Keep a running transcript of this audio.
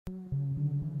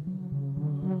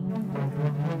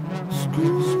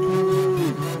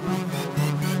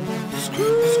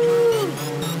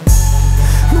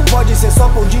Não pode ser só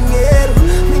por dinheiro,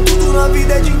 nem tudo na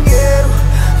vida é dinheiro.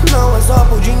 Não é só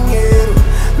por dinheiro,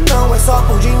 não é só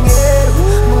por dinheiro.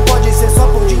 Não pode ser só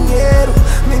por dinheiro,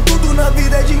 nem tudo na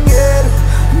vida é dinheiro.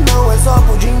 Não é só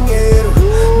por dinheiro,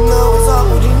 não é só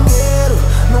por dinheiro.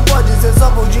 Não pode ser só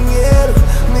por dinheiro,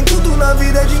 nem tudo na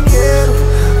vida é dinheiro.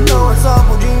 Não é só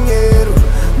por dinheiro,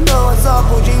 não é só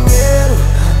por dinheiro.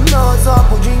 Não é só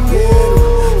por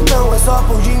dinheiro, não é só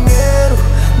por dinheiro.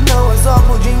 Não é só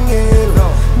por dinheiro,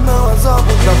 não é só por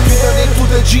dinheiro. Na vida nem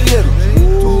tudo é dinheiro,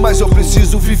 mas eu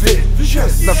preciso viver.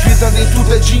 Na vida nem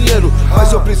tudo é dinheiro,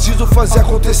 mas eu preciso fazer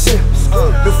acontecer.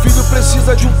 Meu filho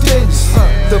precisa de um tênis,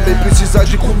 também precisa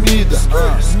de comida.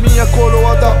 Minha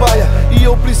coroa da baia e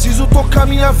eu preciso tocar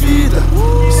minha vida.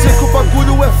 Sei que o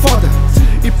bagulho é foda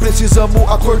e precisamos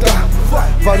acordar.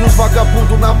 Vários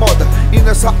vagabundos na moda e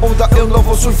nessa onda eu não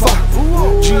vou surfar.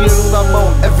 Dinheiro na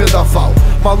mão é vendaval,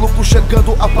 maluco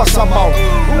chegando a passar mal.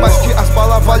 Mas que as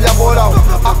balas valem a moral,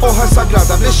 a honra é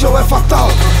sagrada, mexeu é fatal.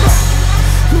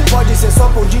 Não pode ser só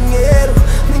por dinheiro,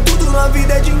 nem tudo na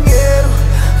vida é dinheiro.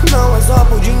 Não é só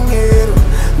por dinheiro,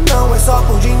 não é só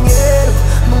por dinheiro.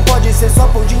 Não pode ser só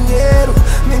por dinheiro,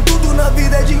 nem tudo na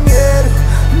vida é dinheiro.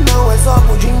 Não é só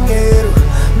por dinheiro,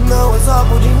 não é só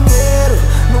por dinheiro.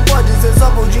 Não pode ser só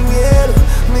por dinheiro,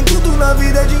 nem tudo na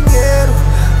vida é dinheiro.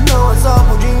 Não é só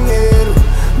por dinheiro,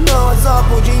 não é só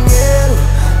por dinheiro.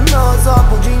 Não é só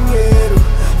por dinheiro,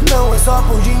 não é só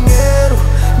por dinheiro.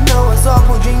 Não é só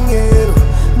por dinheiro,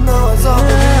 não é só por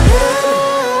dinheiro.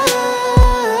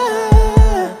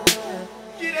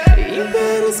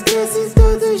 Impérios crescem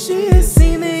todos os dias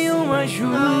sem nenhuma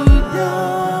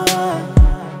ajuda.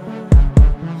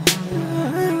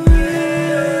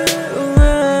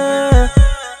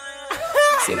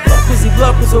 Sem blocos e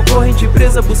blocos ou corrente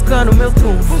presa buscando meu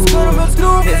trunfo.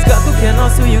 Resgato o que é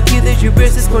nosso e o que desde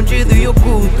berço escondido e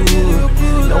oculto.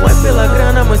 Não é pela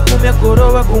grana, mas por minha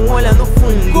coroa com um olhar no fundo.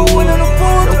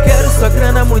 Não quero sua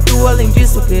grana, muito além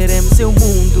disso queremos seu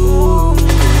mundo.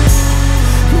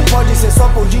 Não pode ser só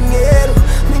por dinheiro,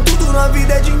 nem tudo na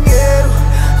vida é dinheiro.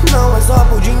 Não é só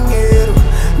por dinheiro,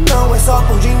 não é só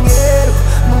por dinheiro.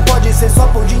 Não pode ser só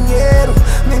por dinheiro,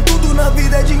 nem tudo na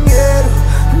vida é dinheiro.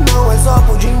 Não é só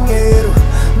por dinheiro,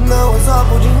 não é só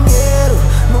por dinheiro.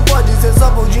 Não pode ser só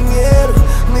por dinheiro,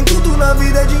 nem tudo na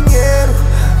vida é dinheiro.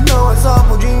 Não é só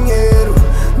por dinheiro,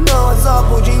 não é só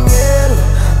por dinheiro.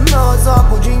 Não é só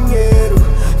por dinheiro,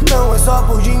 não é só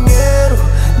por dinheiro.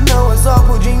 Não é só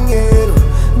por dinheiro,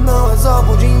 não é só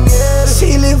por dinheiro.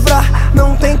 Se livrar,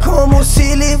 não tem como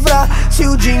se livrar. Se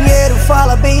o dinheiro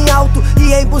fala bem alto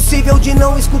e é impossível de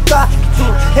não escutar.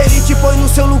 Ele te põe no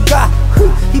seu lugar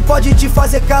e pode te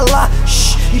fazer calar,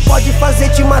 e pode fazer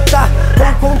te matar ou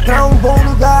encontrar um bom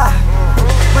lugar.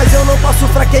 Mas eu não posso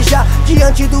fraquejar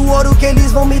diante do ouro que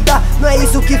eles vão me dar. Não é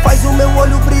isso que faz o meu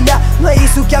olho brilhar, não é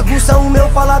isso que aguça o meu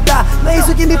paladar. Não é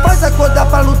isso que me faz acordar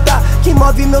pra lutar. Que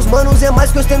move meus manos é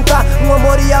mais que ostentar. Um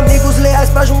amor e amigos leais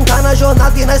pra juntar na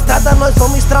jornada e na estrada nós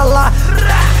vamos estralar.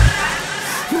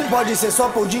 Não pode ser só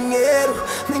por dinheiro,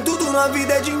 nem tudo na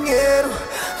vida é dinheiro.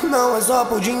 Não é só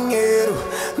por dinheiro,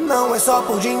 não é só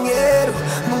por dinheiro.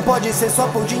 Não pode ser só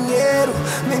por dinheiro,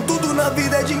 nem tudo na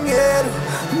vida é dinheiro.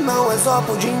 Não é só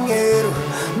por dinheiro,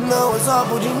 não é só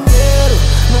por dinheiro.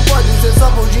 Não pode ser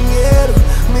só por dinheiro,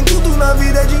 nem tudo na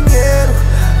vida é dinheiro.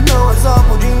 Não é só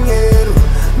por dinheiro.